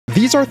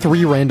These are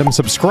 3 random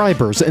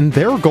subscribers, and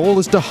their goal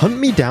is to hunt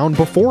me down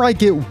before I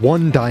get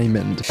 1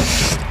 diamond.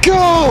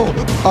 Go!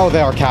 Oh,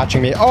 they are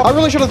catching me. Oh, I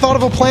really should have thought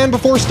of a plan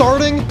before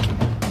starting.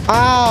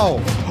 Ow!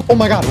 Oh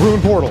my god,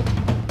 ruined portal.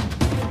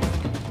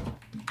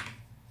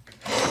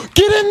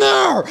 Get in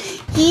there!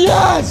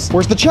 Yes!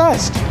 Where's the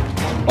chest?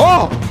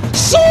 Oh!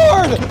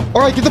 Sword!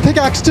 Alright, get the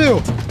pickaxe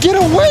too. Get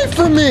away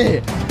from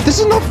me! This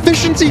is an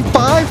efficiency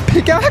 5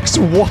 pickaxe?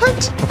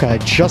 What? Okay, I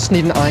just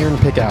need an iron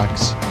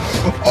pickaxe.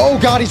 Oh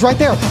god, he's right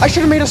there. I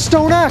should have made a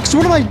stone axe.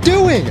 What am I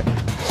doing?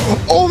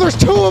 Oh, there's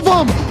 2 of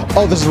them!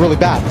 Oh, this is really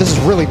bad. This is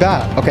really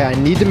bad. Okay, I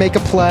need to make a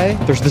play.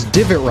 There's this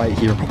divot right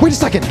here. Wait a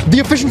second. The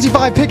efficiency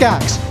 5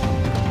 pickaxe.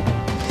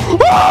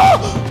 Ah!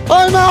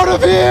 I'm out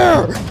of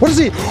here! What is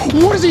he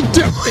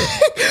doing?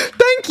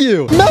 Thank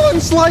you! Melon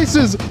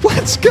slices!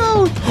 Let's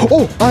go!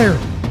 Oh, iron.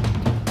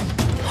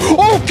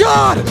 Oh,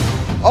 God!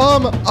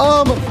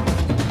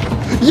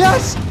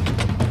 Yes!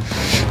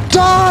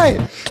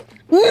 Die!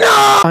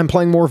 No! I'm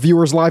playing more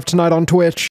viewers live tonight on Twitch.